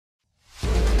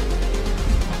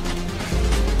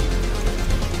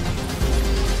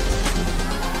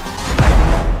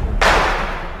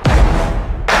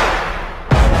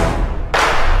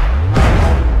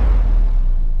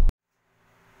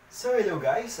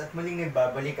guys, at muling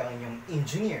nagbabalik ang inyong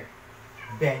engineer,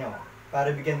 Beno,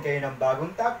 para bigyan kayo ng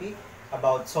bagong topic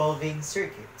about solving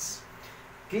circuits.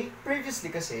 Okay,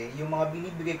 previously kasi, yung mga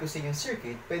binibigay ko sa inyong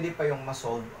circuit, pwede pa yung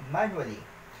masolve manually.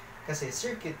 Kasi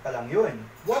circuit pa lang yun.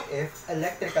 What if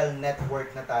electrical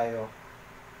network na tayo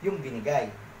yung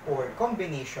binigay? Or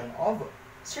combination of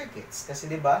circuits. Kasi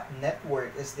diba,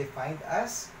 network is defined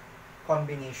as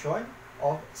combination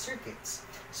of circuits.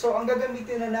 So, ang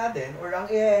gagamitin na natin or ang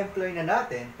i-employ na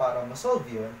natin para masolve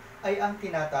yun ay ang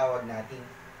tinatawag nating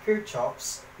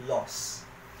KIRCHHOFF'S laws.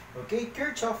 Okay,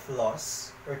 KIRCHHOFF'S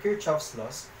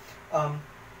laws,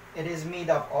 it is made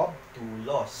up of two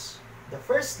laws. The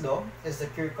first law is the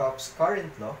KIRCHHOFF'S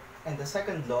current law, and the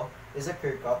second law is the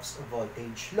KIRCHHOFF'S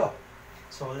voltage law.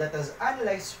 So, let us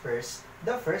analyze first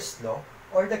the first law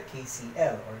or the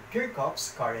KCL or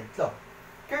KIRCHHOFF'S current law.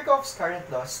 KIRCHHOFF'S current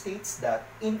law states that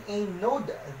in a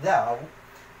node thou,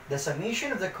 the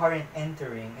summation of the current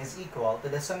entering is equal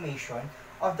to the summation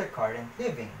of the current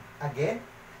leaving. Again,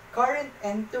 current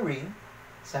entering,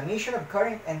 summation of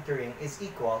current entering is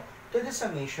equal to the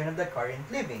summation of the current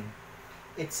leaving.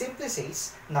 It simply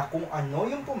says na kung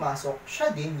ano yung pumasok,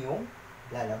 siya din yung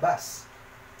lalabas.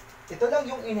 Ito lang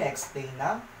yung ina-explain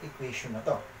ng equation na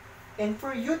to. And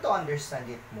for you to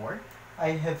understand it more,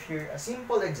 I have here a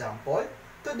simple example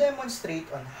to demonstrate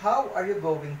on how are you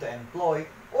going to employ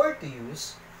or to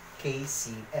use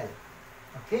KCL.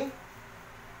 Okay?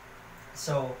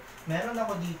 So, meron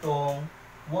ako ditong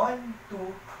 1, 2,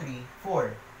 3,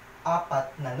 4. Apat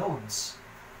na nodes.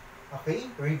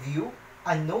 Okay? Review.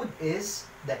 A node is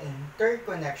the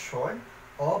interconnection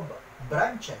of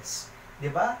branches.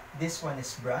 Diba? This one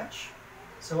is branch.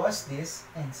 So was this,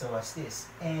 and so was this,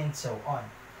 and so on.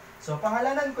 So,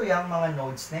 pangalanan ko yung mga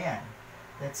nodes na yan.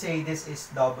 Let's say this is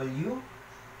W,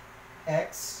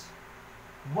 X,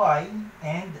 Y,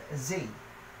 and Z.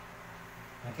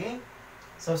 Okay?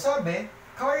 So, sabi,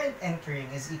 current entering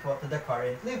is equal to the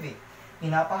current leaving.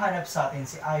 Pinapahanap sa atin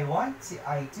si I1, si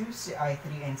I2, si I3,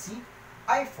 and si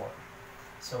I4.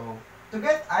 So, to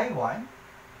get I1,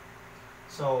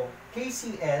 so,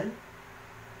 KCL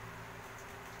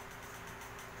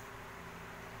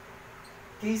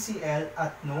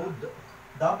at node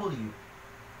W.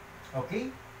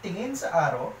 Okay? Tingin sa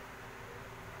arrow.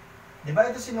 Diba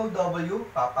ito si node W,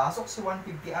 papasok si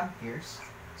 150 amperes.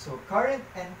 So, current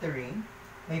entering,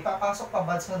 may papasok pa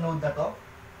ba sa node na to?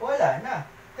 Wala na.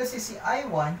 Kasi si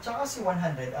I1 tsaka si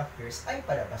 100 amperes ay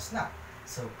palabas na.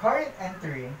 So, current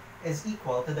entering is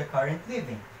equal to the current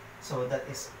leaving. So, that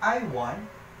is I1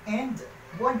 and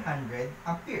 100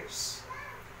 amperes.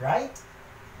 Right?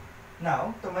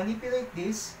 Now, to manipulate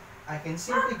this, I can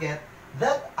simply get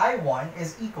that I1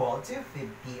 is equal to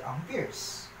 50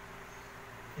 amperes.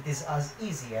 It is as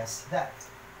easy as that.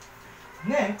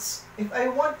 Next, if I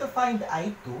want to find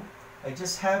I2, I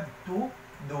just have to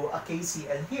do a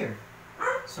KCL here.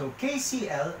 So,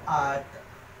 KCL at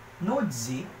node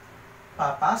Z,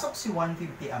 papasok si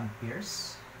 150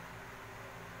 amperes.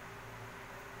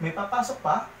 May papasok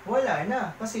pa? Wala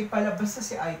na. Kasi palabas na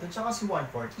si I2 tsaka si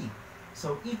 140.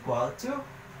 So, equal to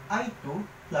I2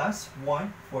 plus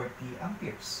 140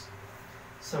 amperes.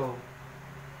 So,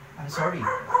 I'm sorry.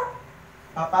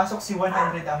 Papasok si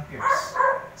 100 amperes.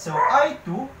 So,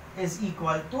 I2 is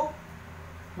equal to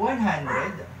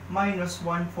 100 minus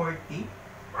 140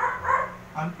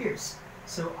 amperes.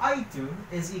 So, I2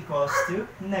 is equals to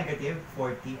negative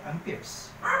 40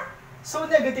 amperes.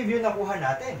 So, negative yung nakuha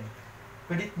natin.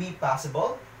 Could it be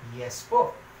possible? Yes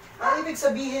po. Ang ibig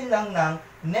sabihin lang ng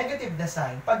negative na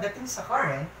sign pagdating sa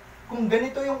current, kung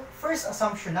ganito yung first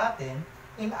assumption natin,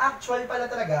 in actual pala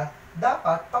talaga,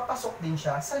 dapat papasok din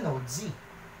siya sa node Z.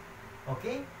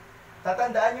 Okay?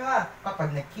 Tatandaan nyo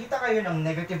kapag nakita kayo ng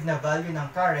negative na value ng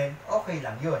current, okay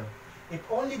lang yun. It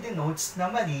only denotes na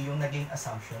mali yung naging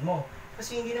assumption mo.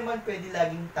 Kasi hindi naman pwede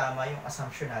laging tama yung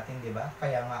assumption natin, di ba?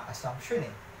 Kaya nga assumption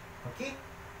eh. Okay?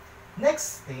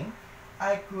 Next thing,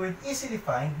 I could easily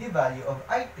find the value of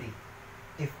I3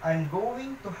 if I'm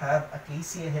going to have a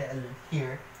KCL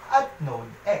here at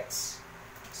node X.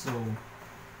 So,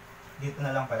 dito na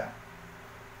lang pala.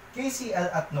 KCL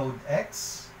at node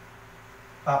X,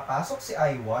 papasok si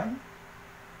I1,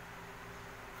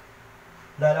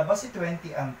 lalabas si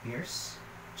 20 amperes,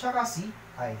 tsaka si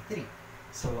I3.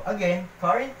 So, again,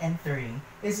 current entering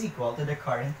is equal to the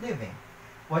current leaving.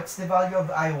 What's the value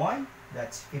of I1?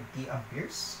 That's 50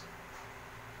 amperes.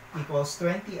 Equals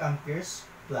 20 amperes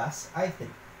plus I3.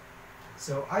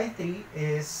 So, I3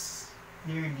 is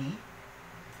clearly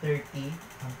 30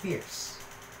 amperes.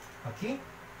 Okay?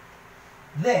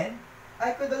 Then,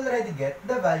 I could already get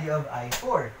the value of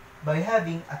I4 by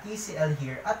having a KCL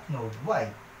here at node Y.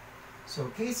 So,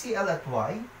 KCL at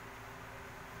Y,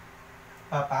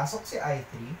 papasok si I3,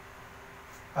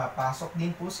 papasok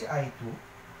din po si I2,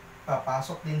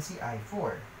 papasok din si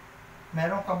I4.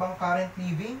 Meron ka bang current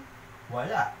leaving?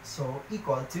 Wala. So,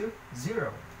 equal to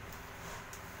 0.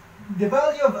 The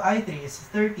value of I3 is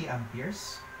 30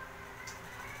 amperes,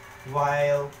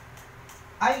 while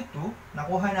I2,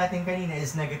 nakuha natin kanina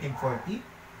is negative 40.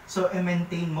 So,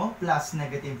 i-maintain mo plus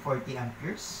negative 40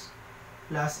 amperes,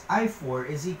 plus I4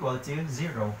 is equal to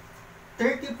 0.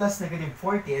 30 plus negative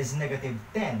 40 is negative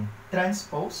 10.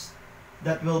 Transpose,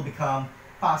 that will become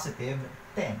positive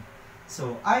 10.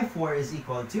 So, I4 is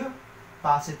equal to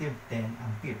positive 10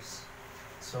 amperes.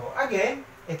 So, again,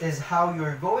 it is how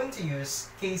you're going to use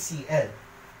KCL.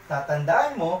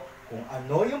 Tatandaan mo kung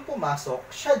ano yung pumasok,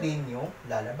 siya din yung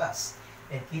lalabas.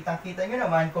 And kitang-kita nyo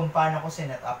naman kung paano ko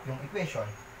sinet up yung equation.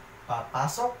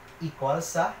 Papasok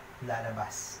equals sa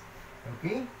lalabas.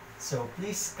 Okay? So,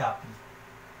 please copy.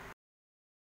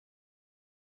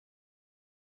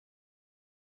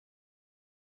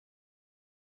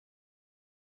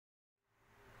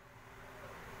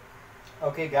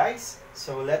 Okay guys,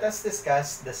 so let us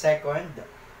discuss the second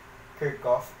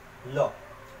Kirchhoff law.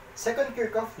 Second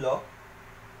Kirchhoff law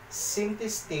simply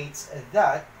states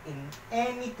that in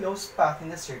any closed path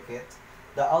in the circuit,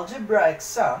 the algebraic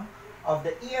sum of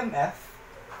the EMF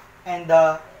and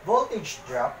the voltage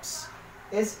drops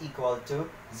is equal to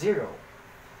 0.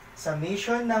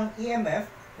 Summation ng EMF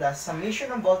plus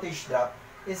summation ng voltage drop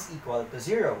is equal to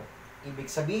 0. Ibig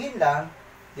sabihin lang,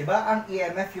 di ba ang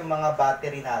EMF yung mga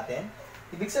battery natin?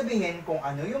 Ibig sabihin, kung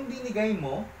ano yung binigay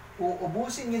mo,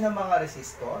 uubusin nyo ng mga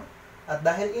resistor, at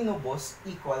dahil inubos,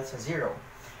 equal sa 0.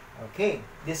 Okay,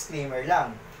 disclaimer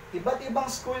lang. Iba't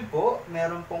ibang school po,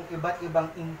 meron pong iba't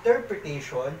ibang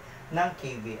interpretation ng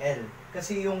KVL.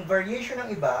 Kasi yung variation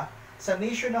ng iba,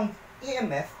 summation ng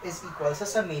EMF is equal sa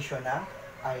summation ng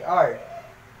IR.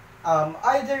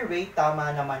 Either way,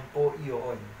 tama naman po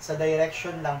yun. Sa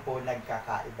direction lang po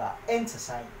nagkakaiba and sa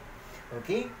sign.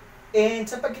 Okay? And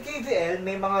sa pag-KVL,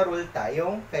 may mga rule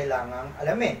tayong kailangang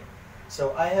alamin.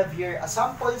 So, I have here a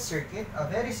sample circuit, a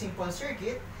very simple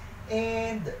circuit,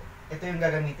 and ito yung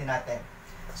gagamitin natin.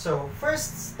 So,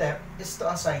 first step is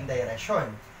to assign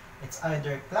direction. It's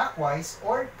either clockwise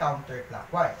or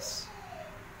counterclockwise.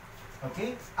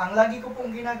 Okay? Ang lagi ko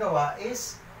pong ginagawa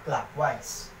is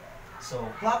clockwise. So,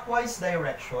 clockwise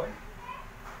direction,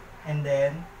 and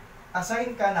then,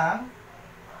 assign ka ng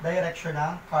direction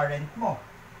ng current mo.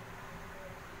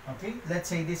 Okay, let's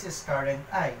say this is current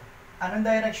I. Anong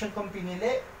direction kong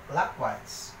pinili?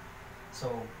 Clockwise. So,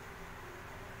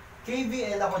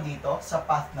 KVL ako dito sa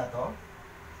path na to.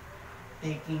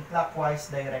 Taking clockwise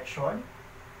direction.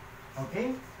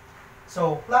 Okay?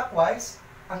 So, clockwise,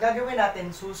 ang gagawin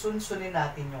natin, susunsunin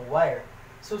natin yung wire.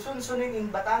 Susunsunin in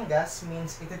Batangas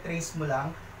means ititrace mo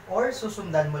lang or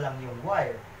susundan mo lang yung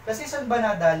wire. Kasi saan ba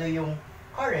nadalo yung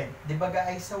current? Di ba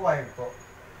ay sa wire po?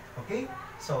 Okay?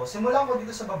 So, simulan ko dito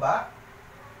sa baba,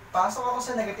 pasok ako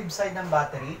sa negative side ng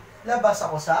battery, labas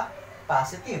ako sa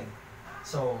positive.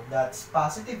 So, that's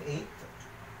positive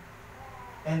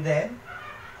 8. And then,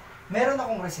 meron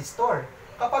akong resistor.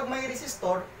 Kapag may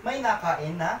resistor, may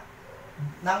nakain na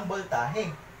ng voltahe.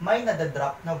 May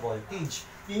nadadrop na voltage.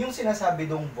 Yun yung sinasabi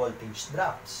dong voltage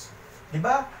drops.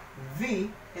 Diba? V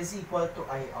is equal to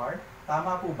IR.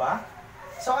 Tama po ba?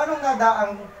 So, anong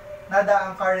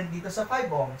nadaang current dito sa 5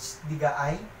 ohms? Diga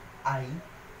I.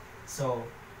 So,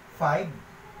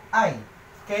 5I.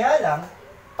 Kaya lang,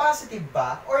 positive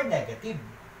ba or negative?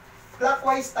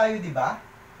 Clockwise tayo, di ba?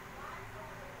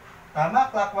 Tama,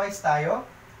 clockwise tayo.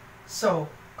 So,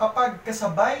 kapag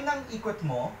kasabay ng ikot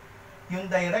mo,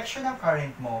 yung direction ng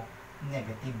current mo,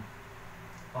 negative.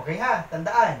 Okay ha,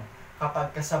 tandaan.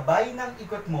 Kapag kasabay ng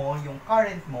ikot mo, yung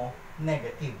current mo,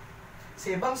 negative.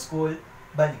 Sa ibang school,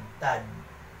 baligtad.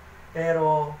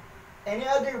 Pero, any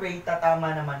other way,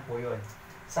 tatama naman po yun.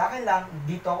 Sa akin lang,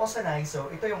 dito ako sanay, so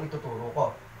ito yung ituturo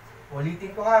ko.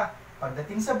 Ulitin ko ha,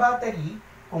 pagdating sa battery,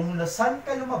 kung saan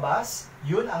ka lumabas,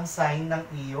 yun ang sign ng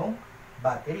iyong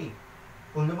battery.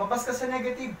 Kung lumabas ka sa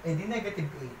negative, edi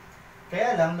negative 8.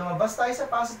 Kaya lang, lumabas tayo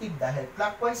sa positive dahil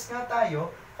clockwise nga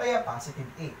tayo, kaya positive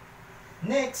 8.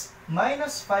 Next,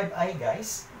 minus 5i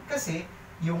guys, kasi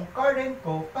yung current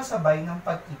ko kasabay ng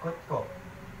pag-ikot ko.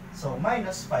 So,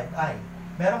 minus 5i.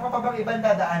 Meron ka pa bang ibang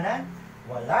dadaanan?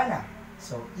 Wala na.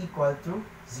 So, equal to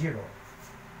 0.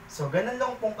 So, ganun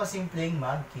lang pong kasimpleng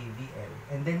mag-KVL.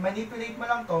 And then, manipulate mo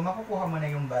lang to, makukuha mo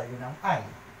na yung value ng I.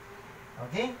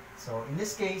 Okay? So, in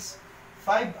this case,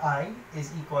 5I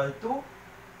is equal to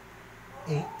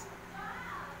 8.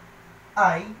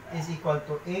 I is equal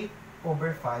to 8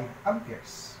 over 5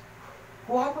 amperes.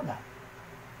 Kuha mo na.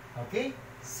 Okay?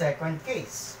 Second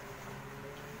case.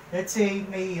 Let's say,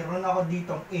 mayroon ako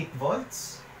ditong 8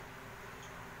 volts.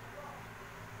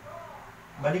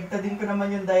 Baligtadin ko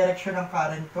naman yung direction ng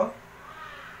current ko.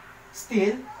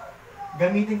 Still,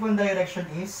 gamitin ko yung direction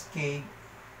is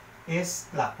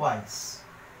clockwise.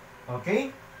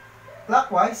 Okay?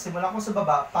 Clockwise, simulan ko sa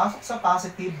baba, pasok sa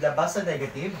positive, labas sa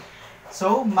negative.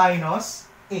 So,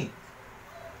 minus 8.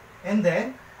 And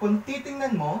then, kung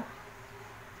titingnan mo,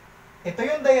 ito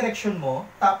yung direction mo,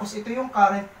 tapos ito yung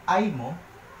current I mo,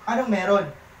 anong meron?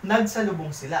 Nagsalubong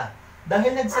sila.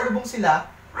 Dahil nagsalubong sila,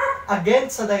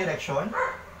 against sa direction,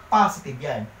 positive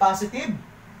yan. Positive,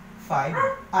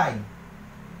 5I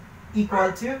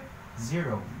equal to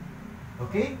 0.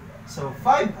 Okay? So,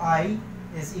 5I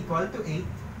is equal to 8.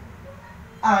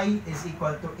 I is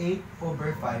equal to 8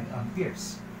 over 5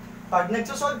 amperes. Pag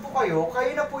nagsosolve po kayo,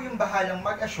 kayo na po yung bahalang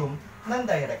mag-assume ng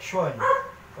direction.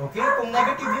 Okay? Kung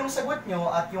negative yung sagot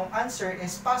nyo at yung answer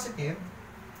is positive,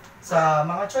 sa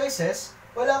mga choices,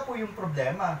 wala po yung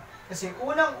problema. Kasi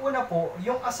unang-una po,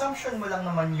 yung assumption mo lang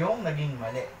naman yung naging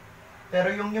mali.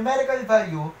 Pero yung numerical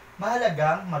value,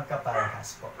 mahalagang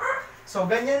magkaparehas po. So,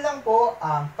 ganyan lang po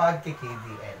ang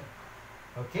pagki-KVL.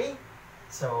 Okay?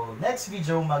 So, next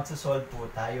video, magsusolve po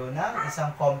tayo ng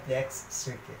isang complex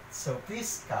circuit. So,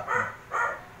 please copy.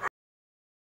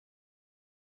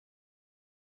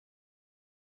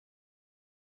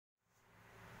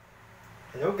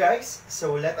 Hello guys,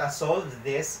 so let us solve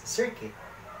this circuit.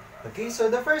 Okay,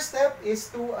 so the first step is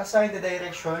to assign the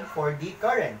direction for the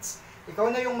currents.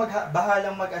 Ikaw na yung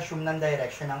bahalang mag-assume ng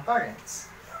direction ng currents.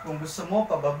 Kung gusto mo,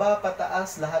 pababa,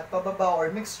 pataas, lahat pababa,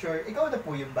 or mixture, ikaw na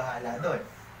po yung bahala doon.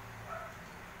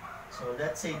 So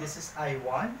let's say this is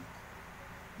I1,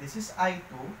 this is I2,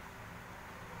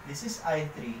 this is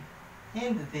I3,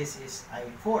 and this is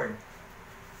I4.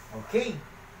 Okay.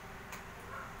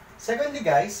 Secondly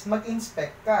guys,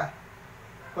 mag-inspect ka.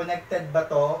 Connected ba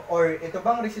to? Or ito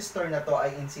bang resistor na to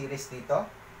ay in series dito?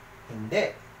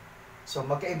 Hindi. So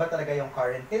magkaiba talaga yung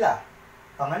current nila.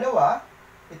 Pangalawa,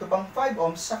 ito bang 5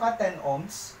 ohms saka 10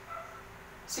 ohms?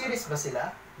 Series ba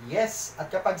sila? Yes. At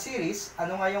kapag series,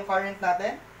 ano nga yung current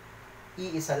natin?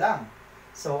 Iisa lang.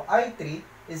 So I3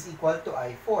 is equal to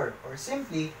I4. Or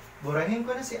simply, burahin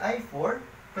ko na si I4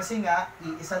 kasi nga,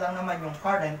 iisa lang naman yung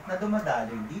current na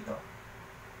dumadaloy dito.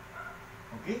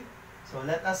 Okay? So,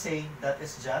 let us say that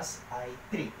is just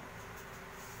I3.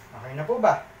 Okay na po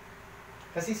ba?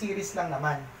 Kasi series lang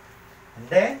naman. And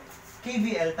then,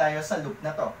 KVL tayo sa loop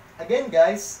na to. Again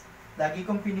guys, lagi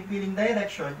kong pinipiling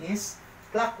direction is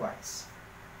clockwise.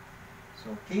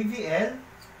 So, KVL,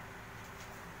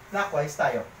 clockwise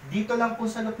tayo. Dito lang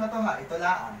po sa loop na to ha, ito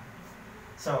lang.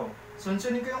 So,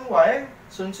 sunsunin ko yung wire,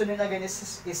 sunsunin again is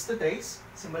to trace.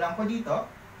 Simulan ko dito.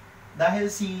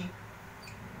 Dahil si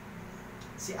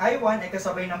I1 ay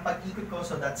kasabay ng pag-ikot ko,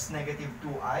 so that's negative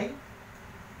 2I,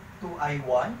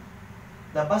 2I1.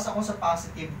 Labas ako sa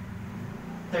positive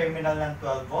terminal ng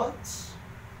 12 volts.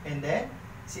 And then,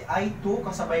 si I2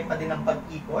 kasabay pa din ng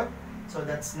pag-ikot, so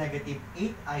that's negative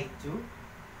 8I2.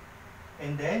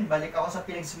 And then, balik ako sa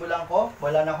pinagsimulan ko,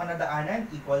 wala na ako nadaanan,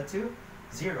 equal to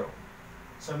 0.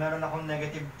 So, meron akong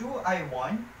negative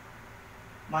 2I1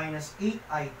 minus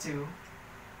 8I2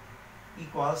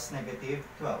 equals negative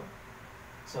 12.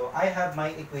 So, I have my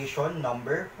equation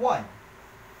number 1.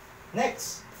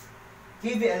 Next,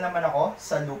 KVL naman ako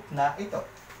sa loop na ito.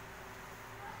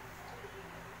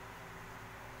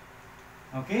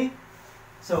 Okay?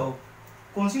 So,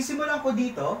 kung sisimulan ko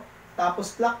dito,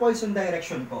 tapos clockwise yung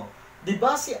direction ko, di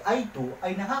ba si I2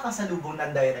 ay nakakasalubong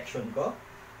ng direction ko?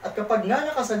 At kapag nga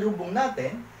nakasalubong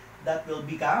natin, that will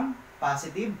become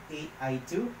positive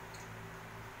 8I2.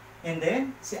 And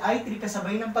then, si I3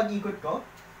 kasabay ng pag-ikot ko,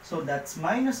 so that's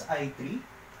minus I3.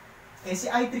 Eh si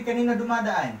I3 kanina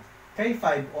dumadaan, kay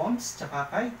 5 ohms, tsaka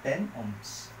kay 10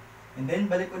 ohms. And then,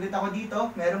 balik ulit ako dito,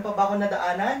 meron pa ba ako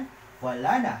nadaanan?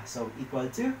 Wala na. So, equal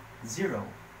to 0.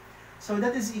 So,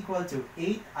 that is equal to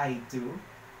 8I2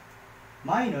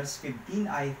 minus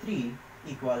 15I3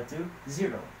 equal to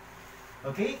 0.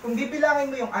 Okay? Kung bibilangin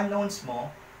mo yung unknowns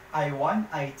mo, I1,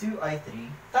 I2, I3,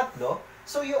 tatlo,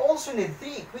 so you also need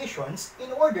 3 equations in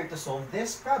order to solve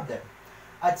this problem.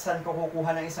 At saan ko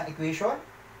kukuha ng isang equation?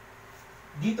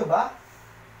 Dito ba?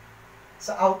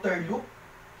 Sa outer loop?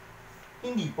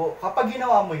 Hindi po. Kapag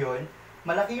ginawa mo yun,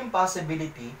 malaki yung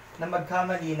possibility na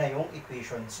magkamali na yung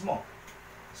equations mo.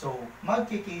 So,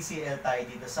 magki-KCL tayo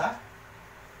dito sa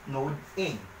node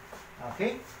A.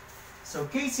 Okay? So,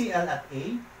 KCL at A.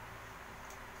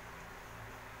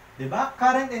 Diba?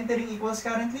 Current entering equals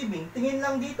current leaving. Tingin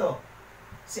lang dito.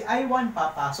 Si I1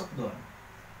 papasok doon.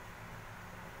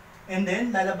 And then,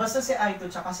 lalabas na si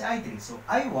I2 tsaka si I3. So,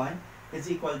 I1 is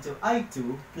equal to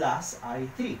I2 plus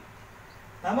I3.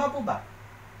 Tama po ba?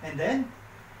 And then,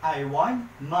 I1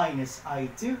 minus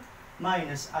I2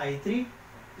 minus I3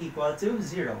 equal to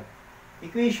 0.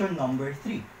 Equation number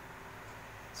 3.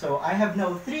 So, I have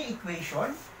now 3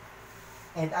 equations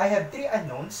and I have 3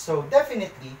 unknowns. So,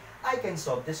 definitely, I can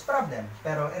solve this problem.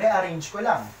 Pero, rearrange ko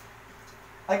lang.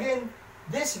 Again,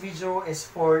 this video is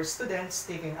for students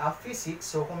taking up physics.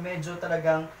 So, kung medyo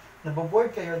talagang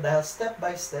naboboard kayo dahil step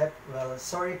by step, well,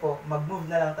 sorry po, mag-move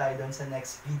na lang tayo doon sa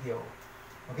next video.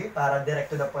 Okay? Para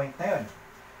direct to the point na yun.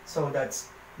 So,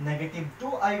 that's negative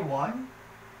 2I1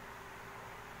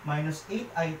 minus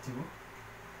 8I2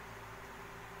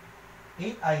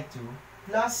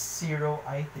 plus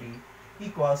 0I3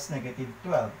 equals negative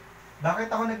 12.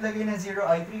 Bakit ako naglagay ng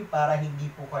 0I3? Para hindi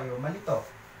po kayo malito.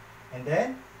 And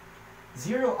then,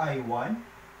 0I1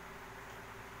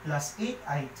 plus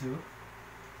 8I2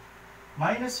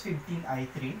 minus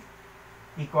 15I3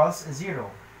 equals 0.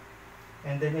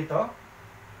 And then ito,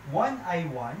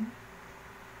 1I1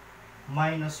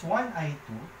 minus 1I2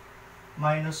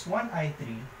 minus 1I3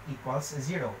 equals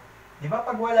 0. Diba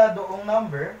pag wala doong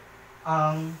number,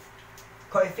 ang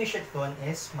coefficient doon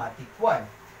is matic 1.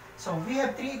 So we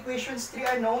have 3 equations,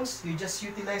 3 unknowns. You just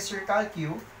utilize your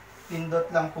calcu. Pindot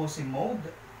lang po si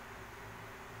mode.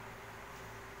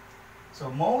 So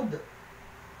mode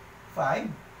 5.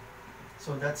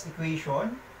 So that's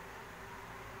equation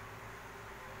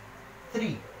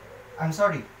 3. I'm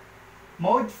sorry.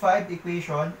 Mode 5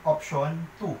 equation option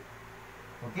 2.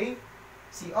 Okay?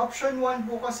 Si option 1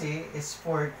 po kasi is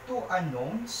for 2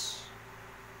 unknowns.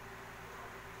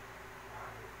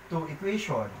 2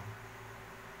 equation.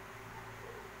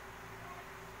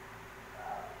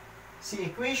 Si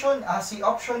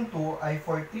option 2 ay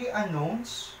for 3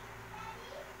 unknowns.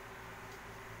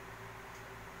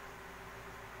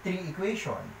 3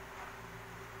 equation.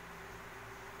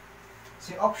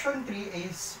 Si option 3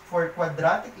 is for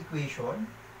quadratic equation.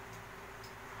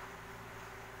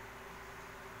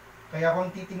 Kaya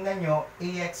kung titingnan nyo,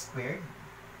 ax squared.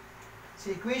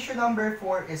 Si equation number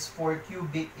 4 is for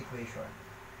cubic equation.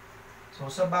 So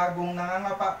sa bagong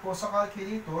nangangapa po sa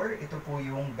calculator, ito po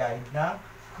yung guide ng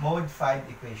mode 5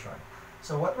 equation.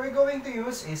 So what we're going to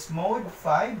use is mode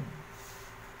 5,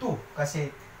 2. Kasi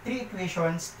 3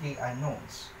 equations, 3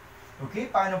 unknowns.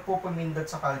 Okay, paano po pumindot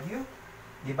sa calcu?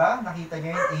 Diba? Nakita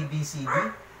nyo yung A, B, C, D.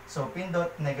 So, pindot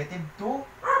negative 2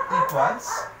 equals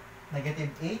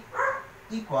negative 8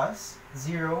 equals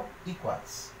 0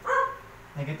 equals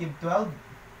negative 12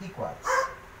 equals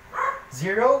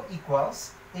 0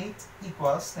 equals 8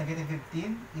 equals negative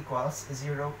 15 equals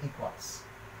 0 equals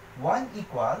 1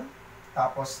 equal,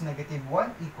 tapos negative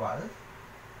 1 equal,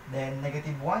 then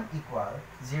negative 1 equal,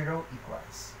 0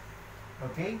 equals.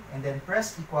 Okay? And then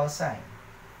press equal sign.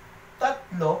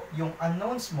 Tatlo yung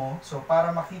unknowns mo. So,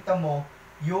 para makita mo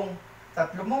yung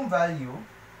tatlo mong value,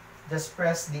 just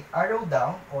press the arrow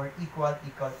down or equal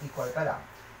ka lang.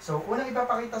 So, unang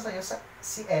ipapakita sa'yo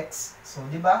si x. So,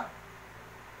 di ba?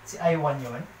 Si I1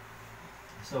 yun.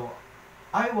 So,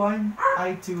 I1,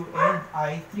 I2, and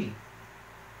I3.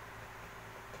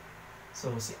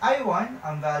 So, si I1,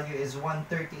 ang value is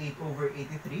 138 over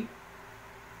 83.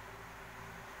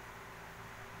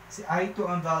 Si I2,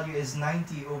 ang value is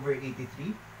 90 over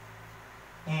 83.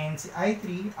 And si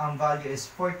I3, ang value is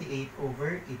 48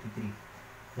 over 83.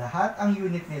 Lahat ang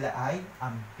unit nila ay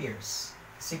amperes.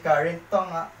 Si current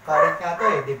nga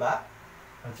to di ba?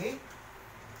 Okay?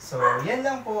 So, yan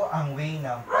lang po ang way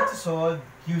ng pag-solve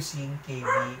using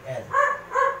KVL.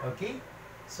 Okay?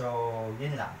 So,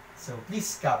 yun lang. So,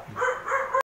 please copy.